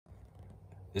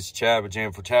This is Chad with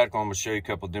JM4 Tactical. I'm going to show you a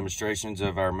couple of demonstrations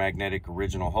of our magnetic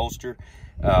original holster.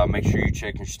 Make sure you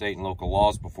check your state and local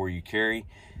laws before you carry.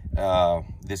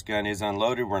 This gun is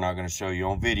unloaded. We're not going to show you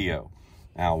on video.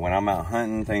 Now, when I'm out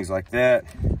hunting, things like that,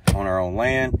 on our own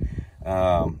land,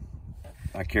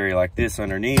 I carry like this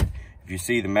underneath. If you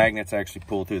see the magnets actually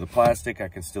pull through the plastic, I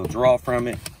can still draw from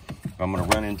it. If I'm going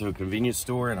to run into a convenience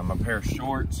store and I'm a pair of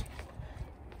shorts,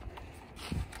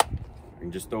 I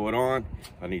can just throw it on.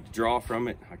 If I need to draw from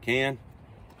it, I can.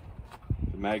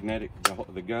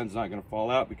 The gun's not going to fall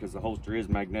out because the holster is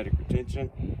magnetic retention.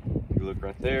 You look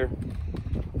right there.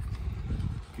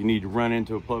 If you need to run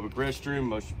into a public restroom,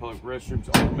 most public restrooms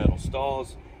are metal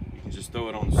stalls. You can just throw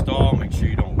it on the stall. Make sure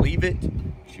you don't leave it.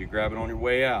 Make sure you grab it on your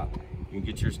way out. You can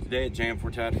get yours today at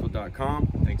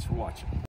jm4tactical.com. Thanks for watching.